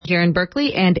here in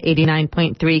Berkeley, and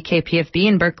 89.3 KPFB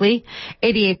in Berkeley,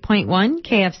 88.1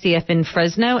 KFCF in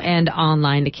Fresno, and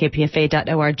online to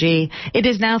kpfa.org. It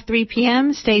is now 3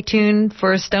 p.m. Stay tuned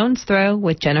for a Stone's Throw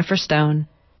with Jennifer Stone.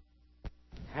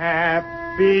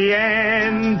 Happy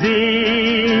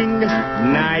ending,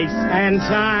 nice and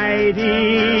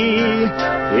tidy.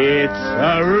 It's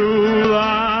a rule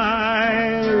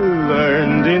I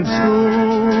learned in school.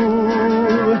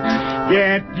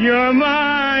 Get your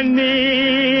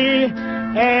money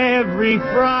every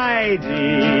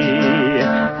Friday.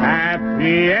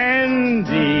 Happy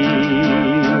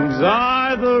endings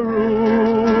are the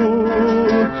rule.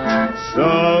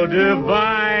 So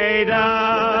divide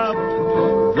up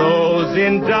those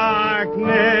in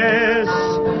darkness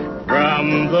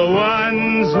from the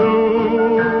ones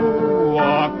who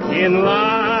walk in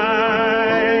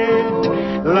light.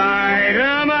 Light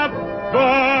 'em up,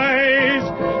 boys,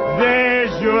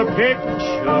 there's your picture.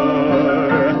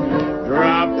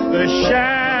 Drop the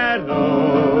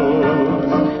shadows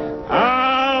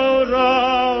out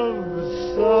of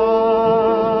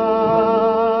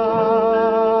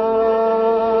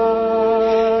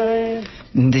sight.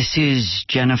 This is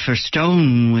Jennifer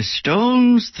Stone with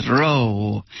Stone's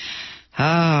Throw.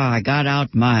 I got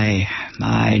out my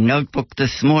notebook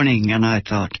this morning and I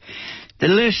thought, the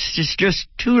list is just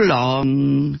too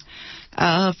long.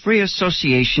 Free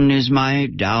association is my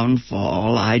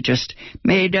downfall. I just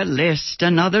made a list,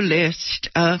 another list.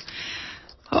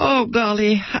 Oh,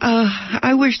 golly,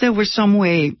 I wish there was some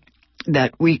way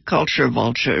that we culture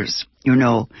vultures,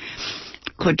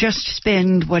 could just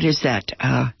spend,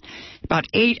 about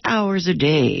 8 hours a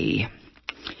day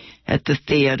at the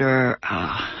theater.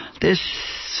 This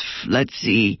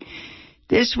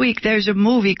week there's a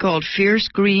movie called Fierce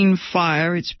Green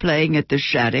Fire. It's playing at the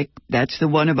Shattuck. That's the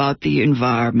one about the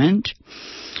environment.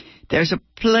 There's a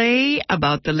play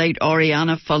about the late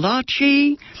Oriana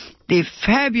Fallaci, the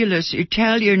fabulous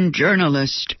Italian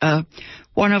journalist,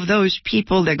 one of those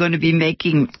people they're going to be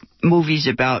making movies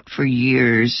about for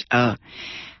years.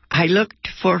 I looked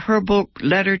for her book,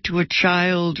 Letter to a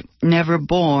Child Never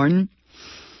Born.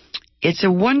 It's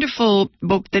a wonderful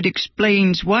book that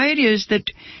explains why it is that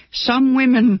some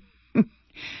women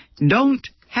don't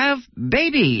have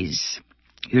babies.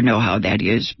 You know how that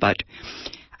is, but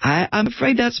I'm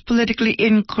afraid that's politically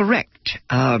incorrect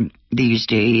these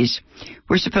days.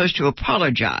 We're supposed to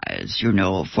apologize,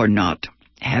 for not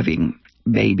having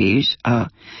babies.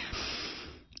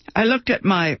 I looked at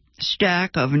my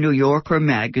stack of New Yorker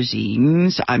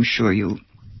magazines. I'm sure you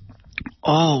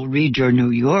all read your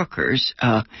New Yorkers.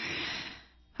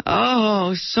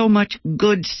 So much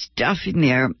good stuff in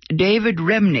there. David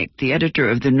Remnick, the editor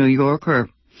of the New Yorker,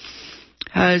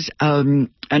 has an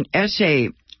essay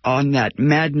on that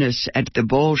madness at the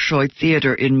Bolshoi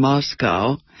Theater in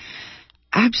Moscow.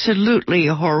 Absolutely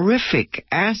horrific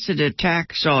acid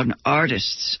attacks on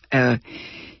artists.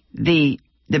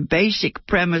 The basic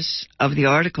premise of the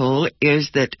article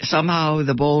is that somehow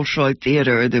the Bolshoi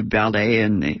Theater, the ballet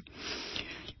and the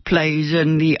plays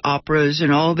and the operas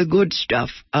and all the good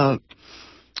stuff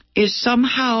is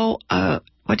somehow, a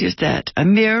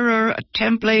mirror, a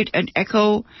template, an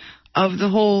echo of the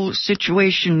whole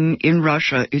situation in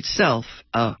Russia itself,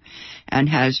 and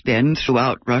has been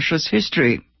throughout Russia's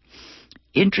history.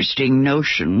 Interesting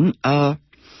notion. I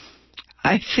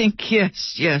think,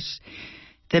 yes,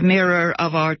 the mirror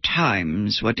of our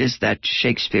times. What is that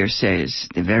Shakespeare says?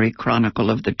 The very chronicle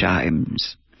of the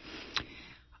times.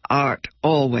 Art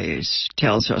always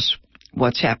tells us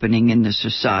what's happening in the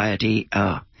society.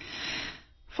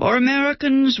 For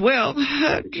Americans,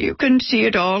 you can see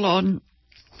it all on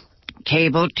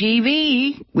cable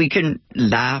TV. We can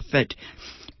laugh at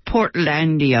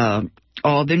Portlandia.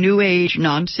 All the New Age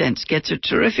nonsense gets a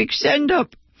terrific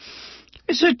send-up.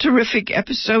 It's a terrific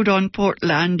episode on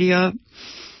Portlandia.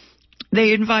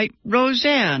 They invite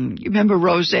Roseanne, you remember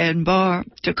Roseanne Barr,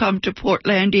 to come to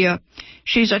Portlandia.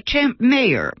 She's a temp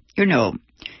mayor,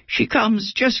 She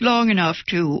comes just long enough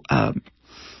to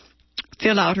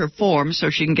fill out her form so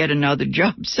she can get another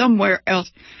job somewhere else.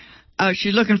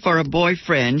 She's looking for a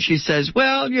boyfriend. She says,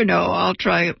 I'll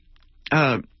try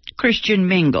Christian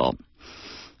Mingle.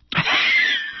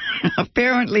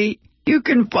 Apparently, you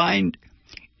can find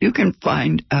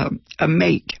a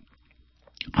mate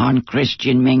on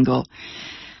Christian Mingle.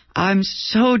 I'm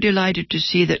so delighted to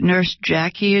see that Nurse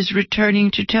Jackie is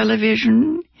returning to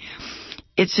television.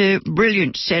 It's a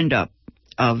brilliant send-up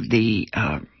of the,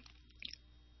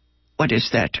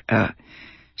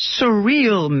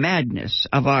 surreal madness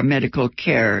of our medical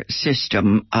care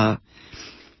system.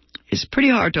 It's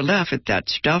pretty hard to laugh at that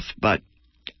stuff, but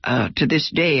to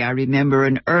this day, I remember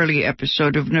an early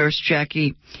episode of Nurse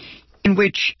Jackie in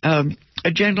which a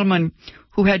gentleman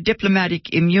who had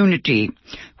diplomatic immunity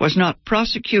was not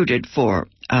prosecuted for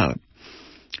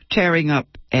tearing up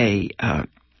a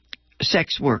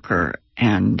sex worker,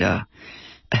 and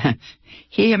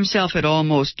he himself had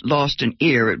almost lost an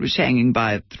ear. It was hanging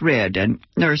by a thread, and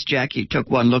Nurse Jackie took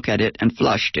one look at it and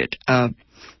flushed it.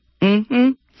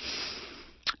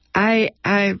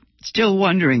 I'm still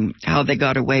wondering how they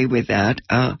got away with that.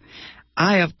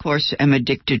 I, of course, am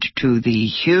addicted to the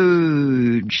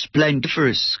huge,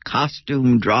 splendiferous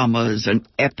costume dramas and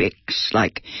epics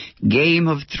like Game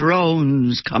of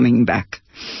Thrones coming back.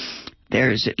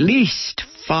 There's at least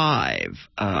 5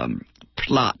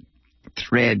 plot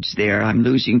threads there. I'm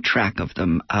losing track of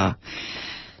them.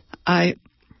 I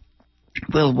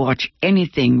will watch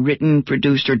anything written,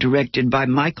 produced, or directed by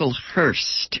Michael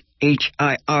Hirst,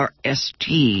 Hirst.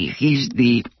 He's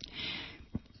the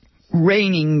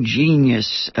reigning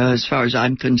genius as far as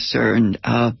I'm concerned.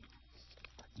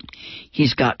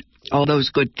 He's got all those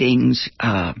good things,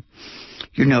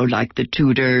 like the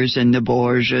Tudors and the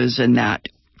Borgias and that.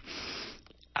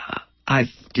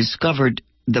 I've discovered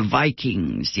the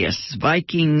Vikings. Yes,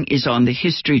 Viking is on the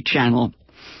History Channel.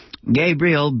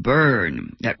 Gabriel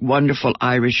Byrne, that wonderful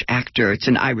Irish actor. It's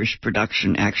an Irish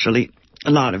production, actually.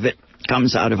 A lot of it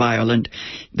comes out of Ireland.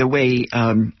 The way,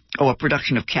 a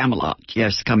production of Camelot,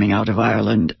 yes, coming out of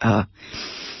Ireland.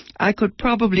 I could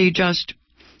probably just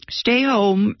stay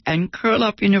home and curl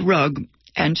up in a rug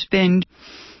and spend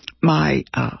my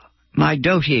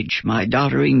dotage, my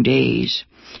doddering days,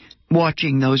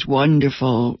 watching those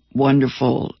wonderful,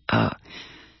 wonderful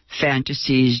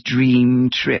fantasies, dream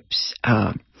trips,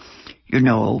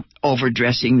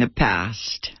 overdressing the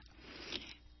past.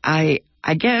 I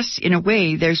guess, in a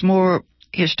way, there's more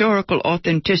historical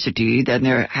authenticity than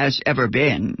there has ever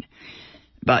been.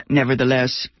 But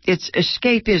nevertheless, it's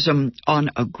escapism on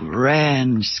a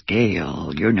grand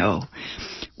scale,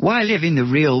 Why live in the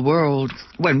real world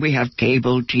when we have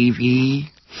cable TV?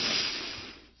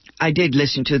 I did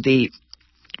listen to the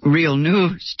real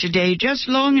news today just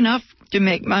long enough to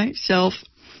make myself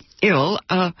ill.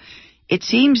 It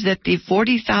seems that the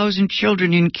 40,000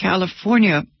 children in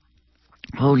California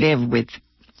who live with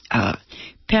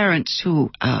parents who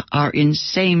are in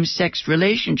same-sex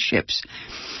relationships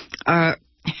are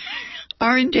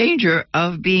in danger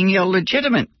of being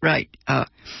illegitimate, right?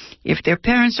 If their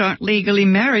parents aren't legally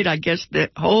married, I guess the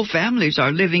whole families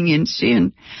are living in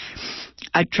sin.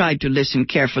 I tried to listen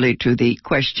carefully to the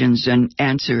questions and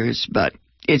answers, but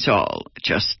it's all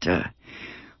just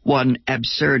one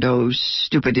absurdo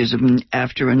stupidism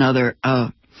after another.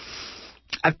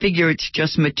 I figure it's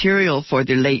just material for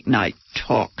the late-night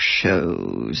talk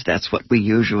shows. That's what we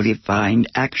usually find.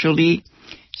 Actually,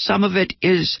 some of it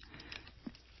is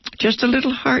just a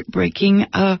little heartbreaking.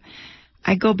 I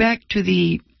go back to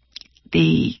the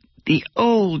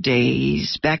old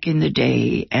days, back in the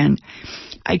day, and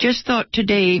I just thought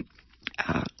today,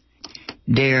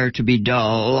 dare to be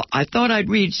dull, I thought I'd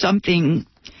read something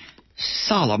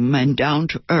solemn and down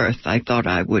to earth. I thought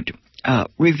I would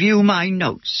review my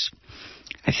notes.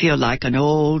 I feel like an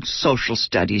old social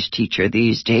studies teacher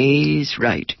these days,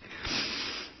 right?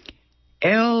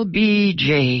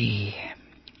 LBJ,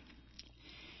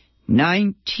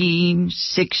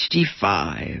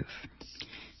 1965.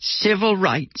 Civil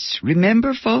rights.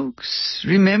 Remember, folks?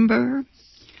 Remember?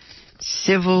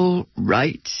 Civil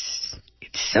rights.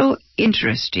 It's so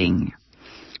interesting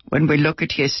when we look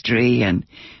at history and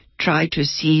try to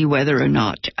see whether or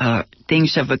not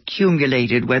things have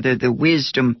accumulated, whether the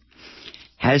wisdom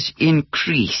has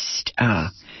increased.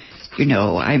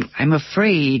 I'm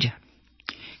afraid.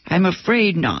 I'm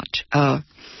afraid not.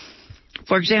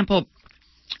 For example,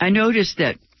 I noticed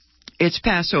that it's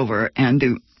Passover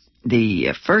and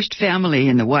the first family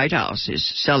in the White House is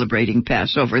celebrating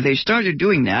Passover. They started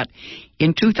doing that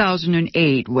in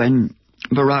 2008 when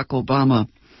Barack Obama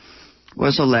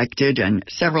was elected, and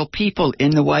several people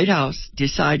in the White House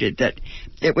decided that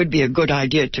it would be a good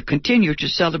idea to continue to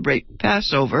celebrate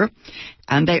Passover,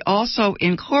 and they also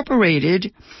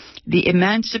incorporated the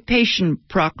Emancipation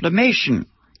Proclamation.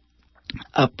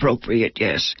 Appropriate,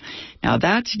 yes. Now,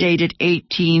 that's dated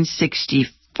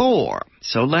 1864.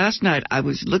 So last night I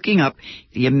was looking up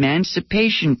the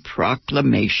Emancipation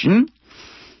Proclamation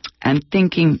and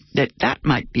thinking that that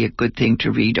might be a good thing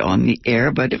to read on the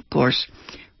air, but of course,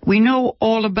 we know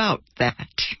all about that.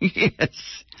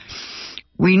 Yes.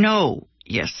 We know,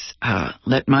 yes,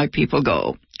 let my people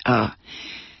go.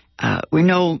 We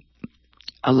know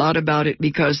a lot about it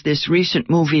because this recent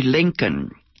movie,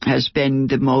 Lincoln, has been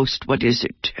the most,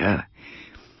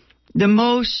 the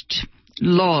most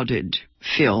lauded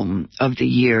film of the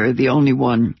year, the only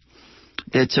one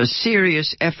that's a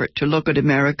serious effort to look at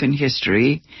American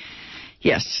history.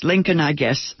 Yes, Lincoln, I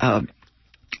guess.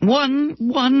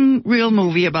 One real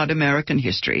movie about American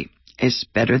history is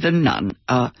better than none.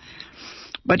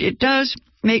 But it does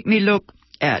make me look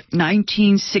at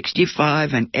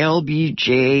 1965 and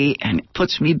LBJ, and it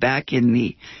puts me back in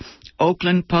the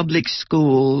Oakland public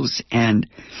schools and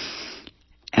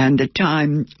the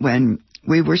time when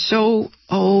we were so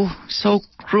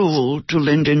cruel to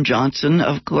Lyndon Johnson.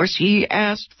 Of course, he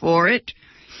asked for it.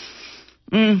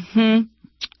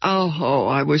 Oh,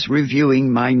 I was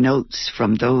reviewing my notes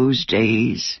from those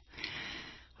days.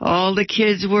 All the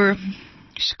kids were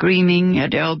screaming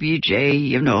at LBJ,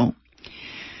 you know.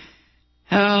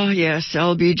 Oh, yes,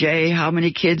 LBJ, how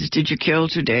many kids did you kill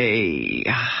today?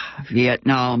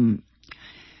 Vietnam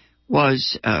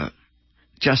was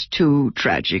just too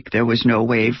tragic. There was no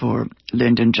way for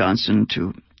Lyndon Johnson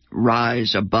to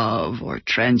rise above or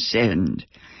transcend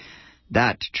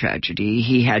that tragedy.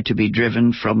 He had to be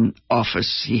driven from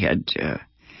office. He had,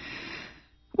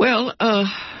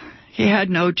 he had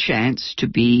no chance to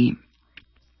be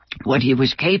what he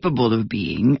was capable of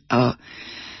being.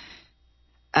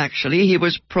 Actually, he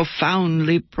was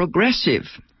profoundly progressive.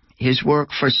 His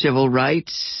work for civil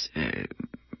rights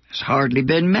has hardly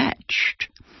been matched.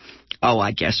 Oh,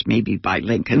 I guess maybe by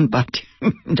Lincoln, but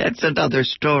that's another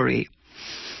story.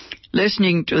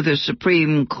 Listening to the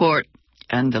Supreme Court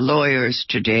and the lawyers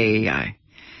today,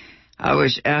 I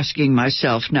was asking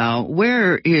myself now,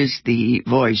 where is the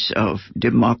voice of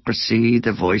democracy,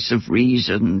 the voice of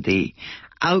reason, the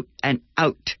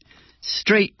out-and-out,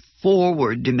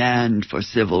 straightforward demand for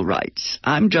civil rights?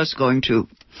 I'm just going to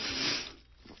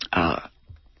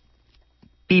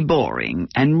be boring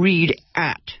and read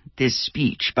at this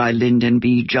speech by Lyndon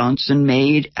B. Johnson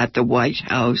made at the White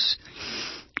House.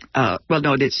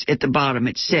 It's at the bottom.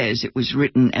 It says it was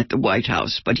written at the White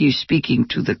House, but he's speaking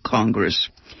to the Congress.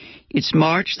 It's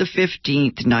March the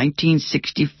 15th,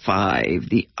 1965,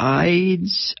 the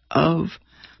Ides of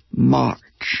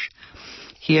March.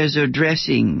 He is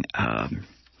addressing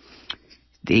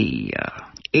the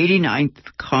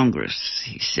 89th Congress.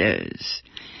 He says,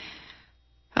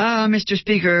 Mr.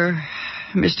 Speaker,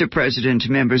 Mr. President,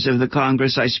 members of the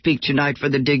Congress, I speak tonight for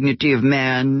the dignity of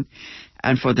man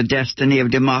and for the destiny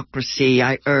of democracy.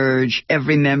 I urge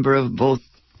every member of both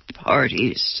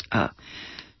parties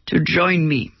to join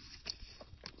me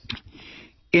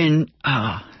in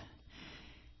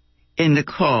the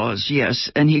cause, yes.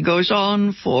 And he goes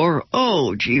on for,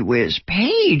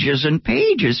 pages and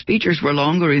pages. Speeches were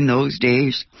longer in those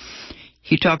days.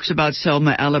 He talks about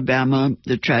Selma, Alabama,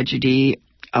 the tragedy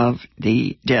of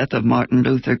the death of Martin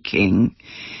Luther King,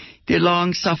 the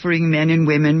long-suffering men and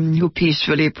women who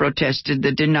peacefully protested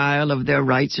the denial of their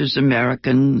rights as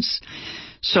Americans,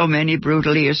 so many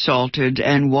brutally assaulted,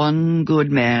 and one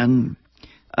good man,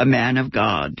 a man of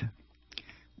God,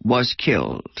 was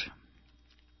killed.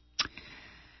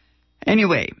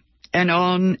 Anyway, and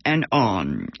on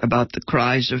about the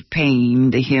cries of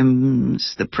pain, the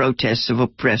hymns, the protests of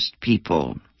oppressed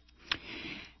people.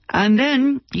 And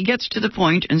then he gets to the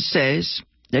point and says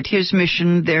that his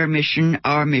mission, their mission,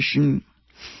 our mission,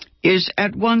 is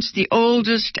at once the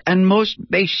oldest and most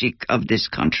basic of this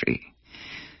country.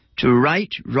 To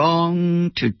right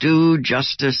wrong, to do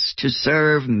justice, to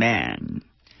serve man.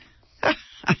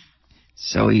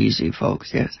 So easy,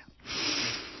 folks, yes.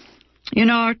 In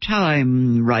our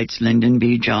time, writes Lyndon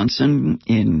B. Johnson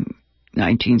in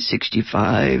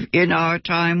 1965, in our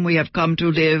time we have come to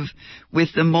live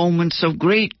with the moments of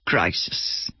great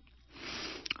crisis.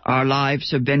 Our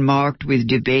lives have been marked with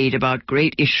debate about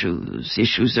great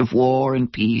issues of war and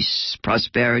peace,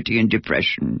 prosperity and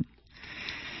depression.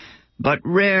 But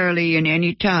rarely in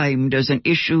any time does an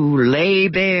issue lay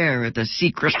bare the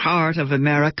secret heart of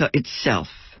America itself.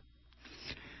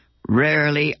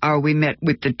 Rarely are we met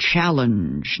with the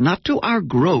challenge, not to our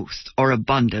growth or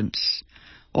abundance,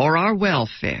 or our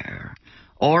welfare,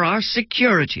 or our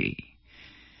security,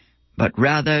 but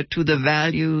rather to the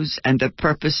values and the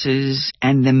purposes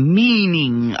and the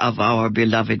meaning of our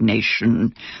beloved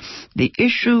nation, the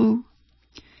issue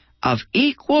of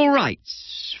equal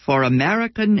rights for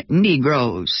American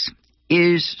Negroes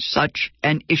is such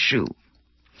an issue.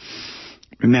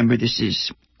 Remember, this is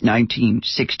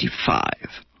 1965.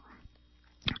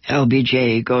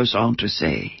 LBJ goes on to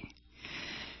say,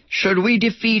 should we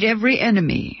defeat every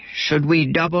enemy, should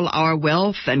we double our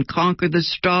wealth and conquer the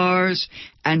stars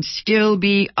and still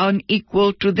be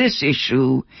unequal to this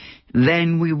issue,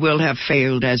 then we will have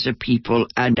failed as a people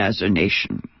and as a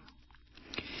nation.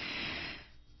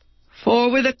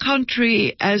 For with a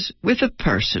country as with a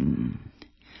person,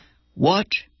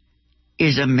 What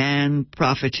is a man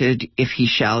profited if he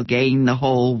shall gain the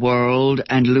whole world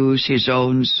and lose his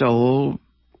own soul?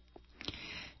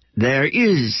 There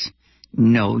is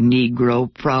no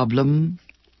Negro problem.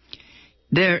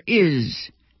 There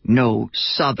is no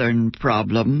Southern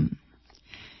problem.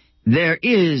 There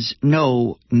is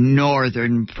no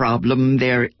Northern problem.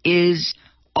 There is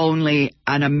only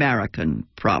an American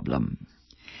problem.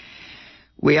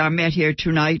 We are met here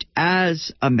tonight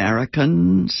as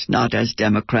Americans, not as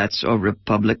Democrats or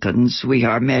Republicans. We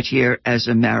are met here as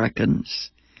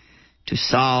Americans to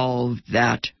solve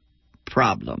that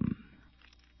problem.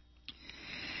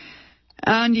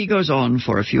 And he goes on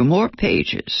for a few more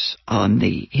pages on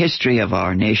the history of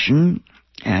our nation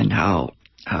and how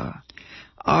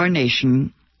our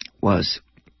nation was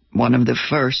one of the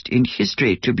first in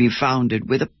history to be founded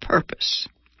with a purpose.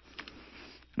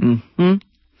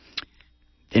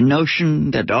 The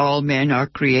notion that all men are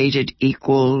created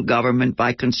equal, government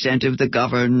by consent of the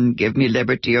governed, give me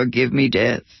liberty or give me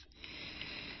death.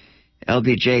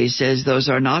 LBJ says those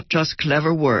are not just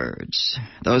clever words.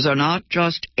 Those are not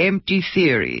just empty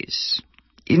theories.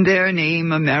 In their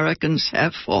name, Americans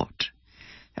have fought,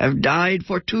 have died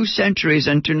for 2 centuries,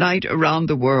 and tonight around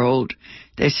the world,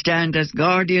 they stand as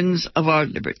guardians of our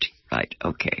liberty. Right,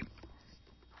 okay.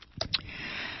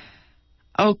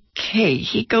 Okay,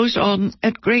 he goes on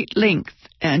at great length,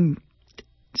 and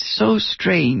so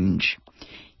strange.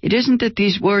 It isn't that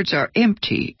these words are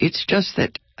empty, it's just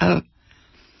that, I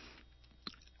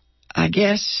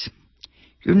guess,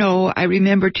 I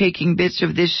remember taking bits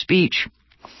of this speech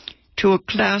to a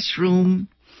classroom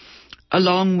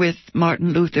along with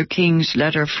Martin Luther King's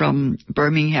letter from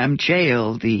Birmingham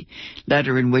jail, the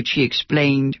letter in which he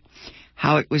explained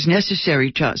how it was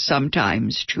necessary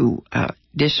sometimes to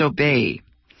disobey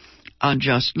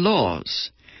unjust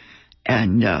laws.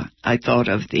 And I thought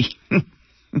of the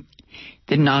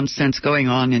the nonsense going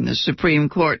on in the Supreme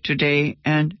Court today,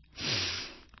 and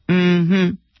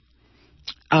the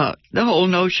whole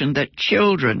notion that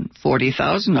children,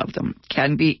 40,000 of them,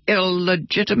 can be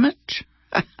illegitimate.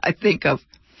 I think of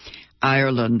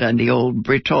Ireland and the old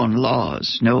Breton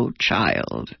laws. No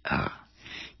child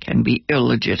can be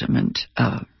illegitimate.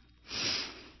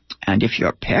 And if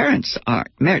your parents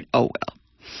aren't married, oh well.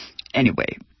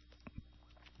 Anyway,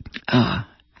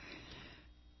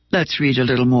 let's read a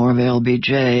little more of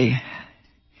LBJ. It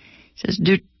says,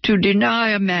 to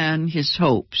deny a man his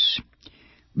hopes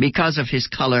because of his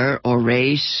color or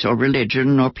race or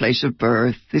religion or place of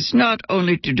birth is not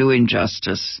only to do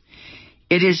injustice,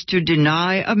 it is to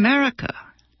deny America,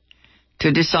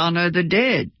 to dishonor the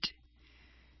dead,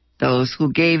 those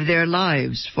who gave their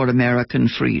lives for American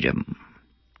freedom.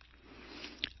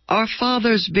 Our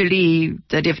fathers believed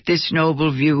that if this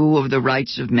noble view of the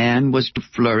rights of man was to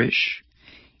flourish,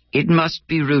 it must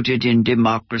be rooted in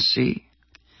democracy.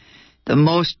 The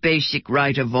most basic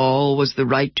right of all was the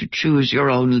right to choose your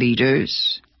own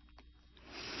leaders.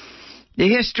 The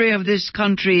history of this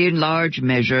country, in large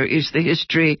measure, is the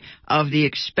history of the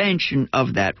expansion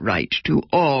of that right to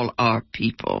all our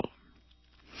people.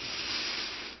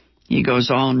 He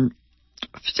goes on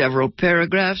several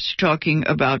paragraphs talking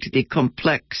about the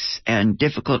complex and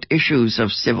difficult issues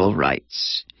of civil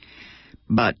rights.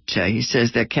 But he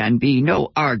says there can be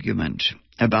no argument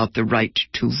about the right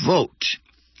to vote.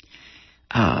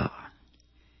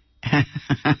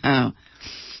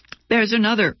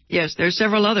 There's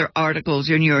several other articles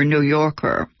in your New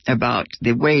Yorker about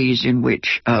the ways in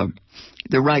which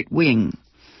the right wing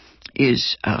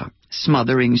is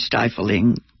smothering,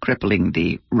 stifling, crippling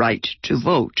the right to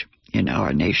vote in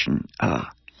our nation.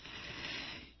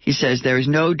 He says there is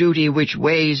no duty which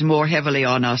weighs more heavily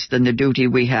on us than the duty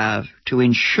we have to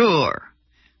ensure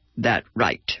that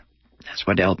right. That's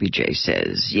what LBJ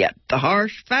says. Yet the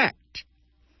harsh fact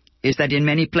is that in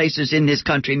many places in this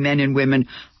country, men and women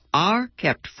are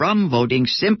kept from voting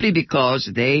simply because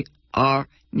they are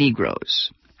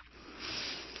Negroes.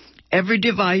 Every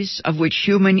device of which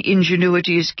human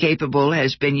ingenuity is capable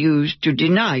has been used to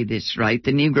deny this right.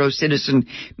 The Negro citizen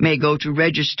may go to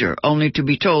register only to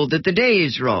be told that the day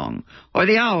is wrong, or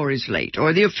the hour is late,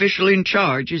 or the official in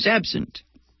charge is absent.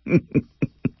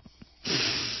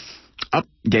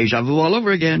 Deja vu all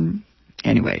over again.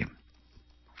 Anyway,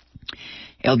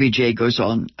 LBJ goes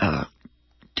on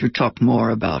to talk more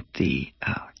about the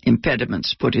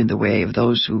impediments put in the way of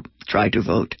those who try to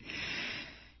vote.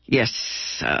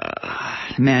 Yes,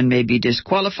 a man may be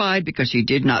disqualified because he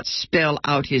did not spell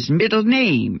out his middle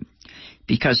name,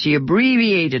 because he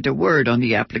abbreviated a word on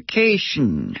the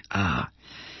application.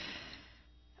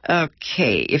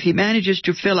 Okay, if he manages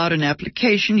to fill out an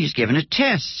application, he's given a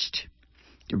test.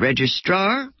 The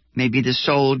registrar may be the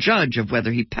sole judge of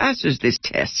whether he passes this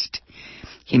test.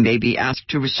 He may be asked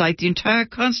to recite the entire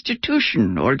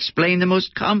Constitution or explain the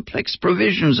most complex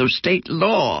provisions of state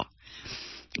law.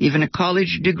 Even a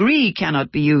college degree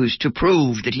cannot be used to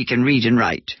prove that he can read and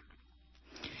write.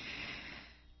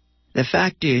 The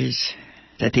fact is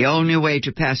that the only way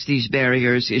to pass these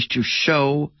barriers is to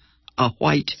show a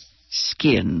white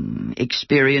skin.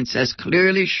 Experience has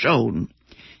clearly shown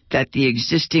that the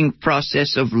existing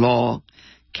process of law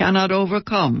cannot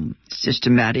overcome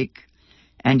systematic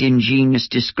and ingenious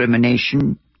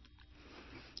discrimination.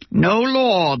 No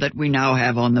law that we now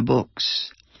have on the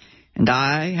books, and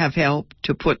I have helped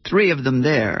to put 3 of them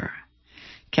there,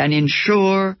 can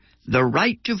ensure the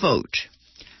right to vote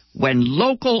when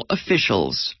local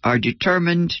officials are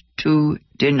determined to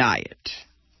deny it.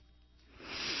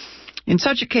 In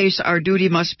such a case, our duty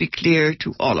must be clear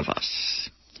to all of us.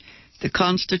 The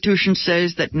Constitution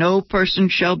says that no person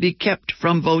shall be kept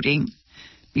from voting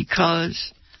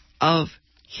because of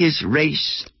his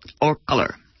race or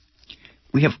color.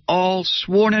 We have all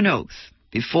sworn an oath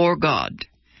before God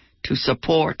to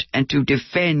support and to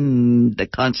defend the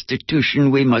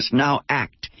Constitution. We must now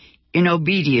act in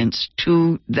obedience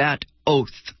to that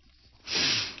oath.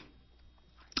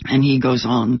 And he goes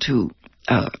on to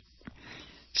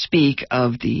speak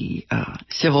of the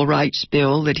civil rights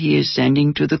bill that he is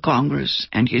sending to the Congress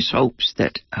and his hopes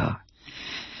that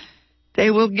they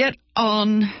will get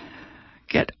on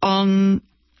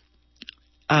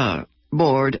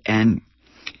board and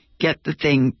get the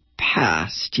thing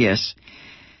passed. Yes.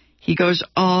 He goes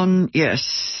on, yes.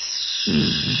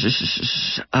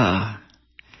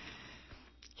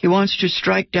 He wants to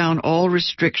strike down all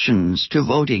restrictions to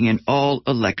voting in all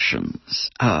elections.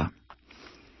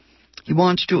 He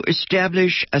wants to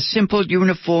establish a simple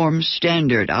uniform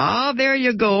standard. There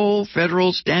you go,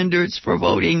 federal standards for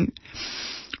voting.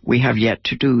 We have yet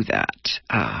to do that.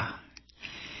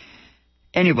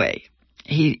 Anyway,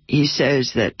 he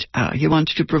says that he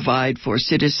wants to provide for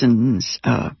citizens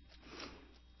a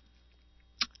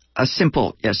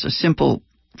simple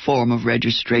form of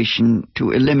registration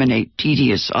to eliminate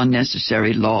tedious,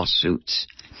 unnecessary lawsuits.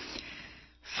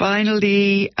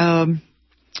 Finally,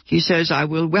 he says, I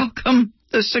will welcome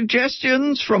the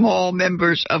suggestions from all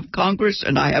members of Congress,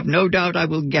 and I have no doubt I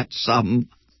will get some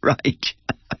right.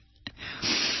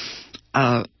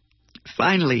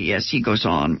 Finally, yes, he goes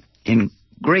on in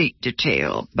great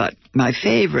detail, but my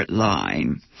favorite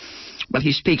line, well,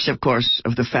 he speaks, of course,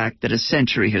 of the fact that a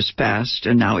century has passed,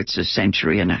 and now it's a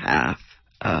century and a half.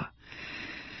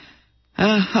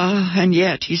 And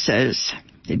yet, he says,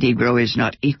 the Negro is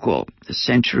not equal. The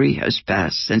century has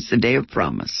passed since the day of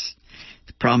promise.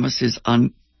 The promise is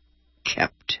unkept.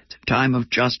 The time of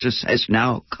justice has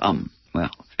now come.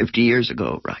 Well, 50 years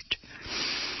ago,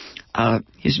 right.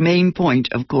 His main point,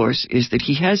 of course, is that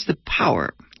he has the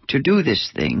power to do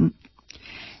this thing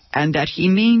and that he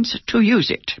means to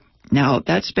use it. Now,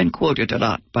 that's been quoted a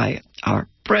lot by our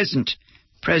present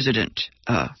president.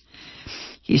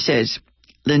 He says,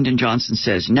 Lyndon Johnson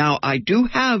says, now I do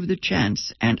have the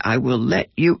chance and I will let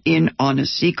you in on a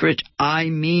secret. I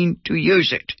mean to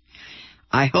use it.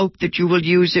 I hope that you will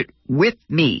use it with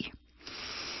me.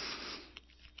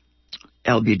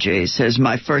 LBJ says,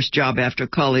 my first job after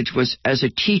college was as a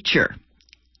teacher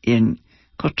in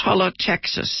Cotulla,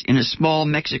 Texas, in a small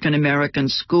Mexican-American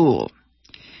school.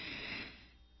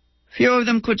 Few of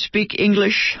them could speak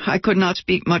English. I could not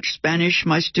speak much Spanish.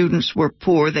 My students were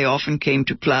poor. They often came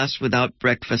to class without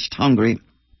breakfast, hungry.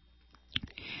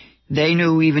 They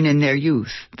knew, even in their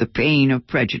youth, the pain of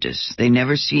prejudice. They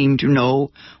never seemed to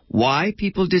know why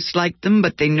people disliked them,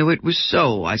 but they knew it was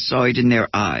so. I saw it in their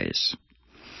eyes.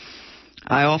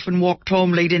 I often walked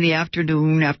home late in the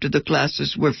afternoon after the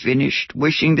classes were finished,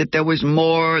 wishing that there was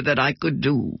more that I could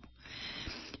do.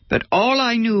 But all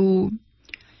I knew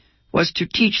was to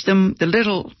teach them the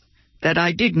little that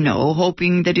I did know,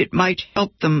 hoping that it might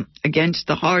help them against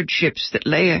the hardships that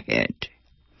lay ahead.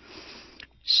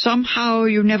 Somehow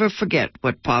you never forget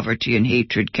what poverty and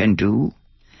hatred can do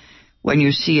when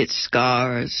you see its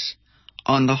scars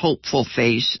on the hopeful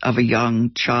face of a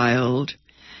young child.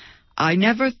 I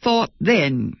never thought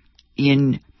then,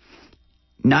 in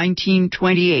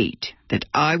 1928, that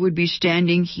I would be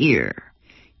standing here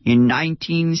in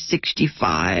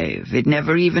 1965. It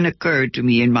never even occurred to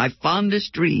me in my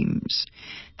fondest dreams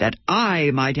that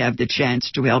I might have the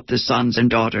chance to help the sons and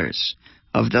daughters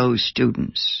of those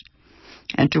students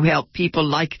and to help people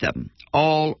like them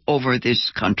all over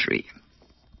this country.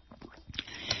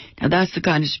 Now, that's the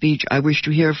kind of speech I wish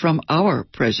to hear from our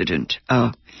president.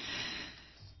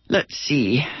 Let's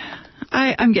see.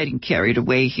 I'm getting carried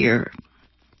away here.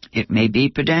 It may be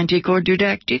pedantic or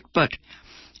didactic, but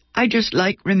I just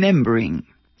like remembering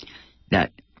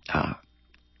that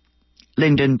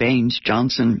Lyndon Baines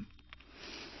Johnson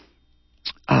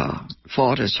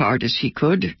fought as hard as he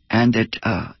could, and that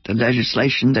the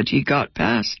legislation that he got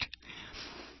passed,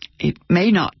 it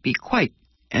may not be quite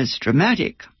as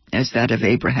dramatic as that of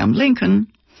Abraham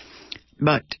Lincoln,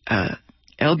 but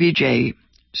LBJ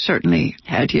certainly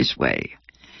had his way.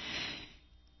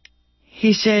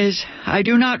 He says, I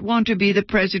do not want to be the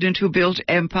president who built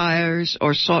empires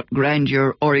or sought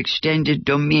grandeur or extended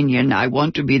dominion. I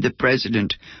want to be the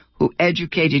president who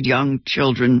educated young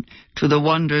children to the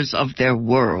wonders of their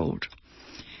world.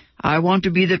 I want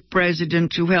to be the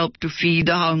president who helped to feed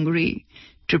the hungry,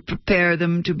 to prepare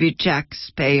them to be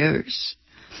taxpayers.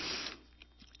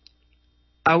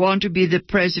 I want to be the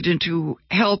president who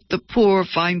helped the poor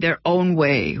find their own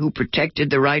way, who protected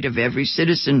the right of every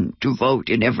citizen to vote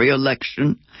in every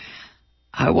election.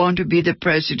 I want to be the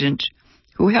president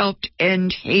who helped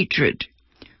end hatred,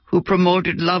 who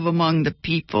promoted love among the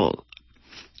people,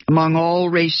 among all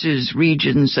races,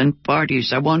 regions, and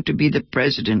parties. I want to be the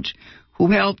president who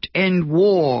helped end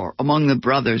war among the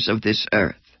brothers of this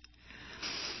earth.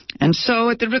 And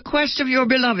so, at the request of your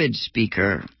beloved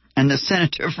Speaker and the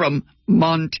Senator from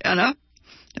Montana,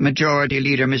 the Majority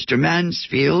Leader, Mr.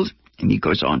 Mansfield, and he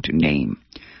goes on to name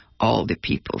all the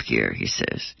people here, he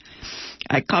says,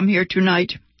 I come here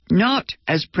tonight not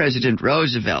as President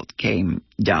Roosevelt came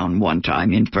down one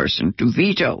time in person to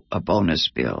veto a bonus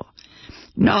bill,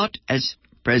 not as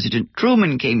President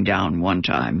Truman came down one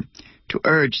time to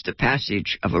urge the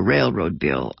passage of a railroad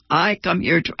bill. I come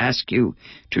here to ask you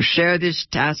to share this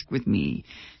task with me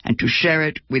and to share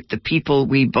it with the people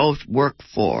we both work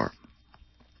for.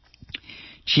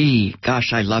 Gee,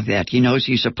 gosh, I love that. He knows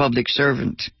he's a public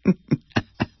servant.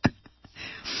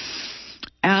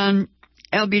 And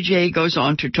LBJ goes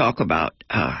on to talk about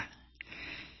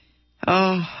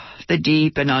the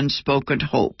deep and unspoken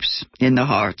hopes in the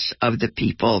hearts of the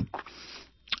people.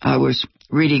 I was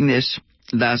reading this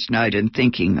last night and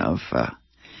thinking of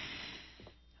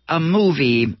a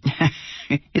movie.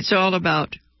 It's all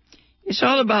about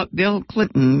Bill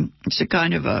Clinton. It's a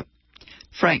kind of a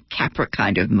Frank Capra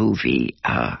kind of movie.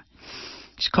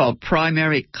 It's called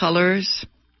Primary Colors.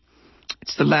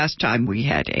 It's the last time we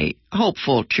had a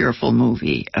hopeful, cheerful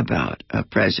movie about a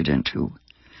president who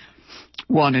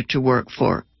wanted to work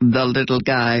for the little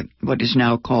guy, what is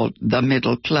now called the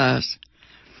middle class.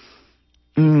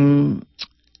 LBJ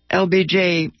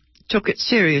took it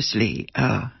seriously.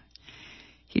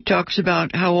 He talks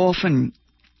about how often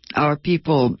our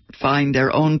people find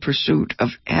their own pursuit of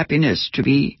happiness to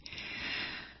be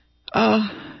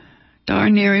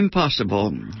darn near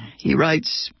impossible. He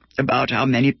writes about how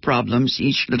many problems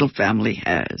each little family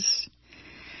has.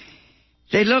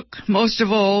 They look most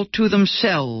of all to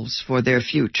themselves for their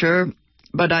future,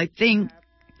 but I think,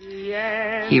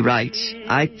 he writes,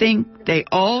 I think they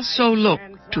also look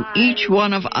to each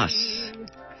one of us.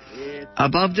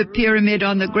 Above the pyramid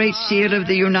on the Great Seal of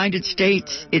the United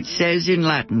States, it says in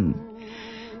Latin,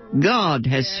 God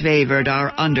has favored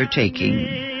our undertaking.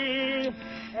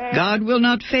 God will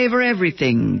not favor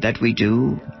everything that we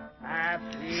do,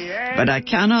 but I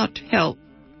cannot help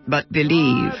but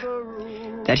believe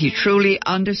that he truly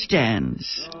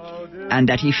understands and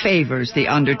that he favors the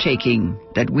undertaking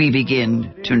that we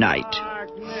begin tonight.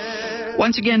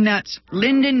 Once again, that's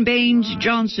Lyndon Baines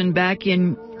Johnson back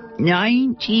in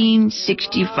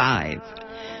 1965,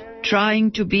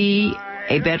 trying to be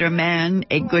a better man,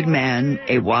 a good man,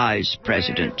 a wise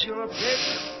president.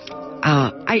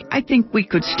 I think we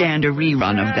could stand a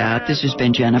rerun of that. This has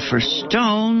been Jennifer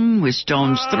Stone with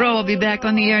Stone's Throw. I'll be back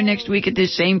on the air next week at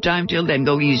this same time. Till then,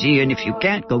 go easy. And if you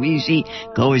can't go easy,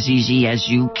 go as easy as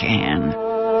you can.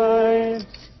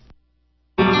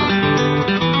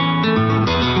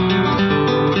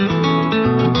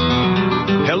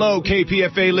 Hello,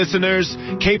 KPFA listeners.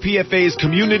 KPFA's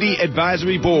Community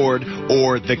Advisory Board,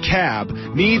 or the CAB,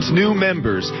 needs new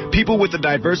members, people with a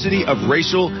diversity of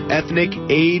racial, ethnic,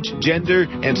 age, gender,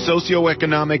 and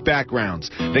socioeconomic backgrounds.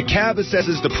 The CAB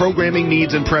assesses the programming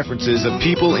needs and preferences of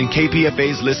people in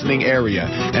KPFA's listening area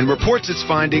and reports its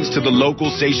findings to the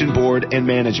local station board and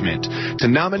management. To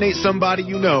nominate somebody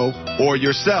you know or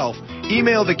yourself,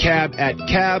 email the CAB at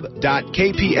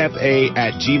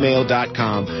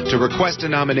cab.kpfa@gmail.com to request a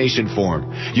nomination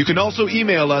form. You can also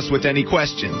email us with any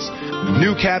questions.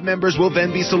 New CAB members will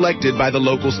then be selected by the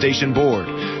local station board.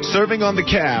 Serving on the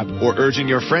CAB, or urging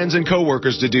your friends and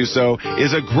coworkers to do so,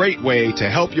 is a great way to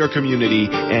help your community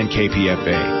and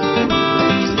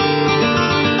KPFA.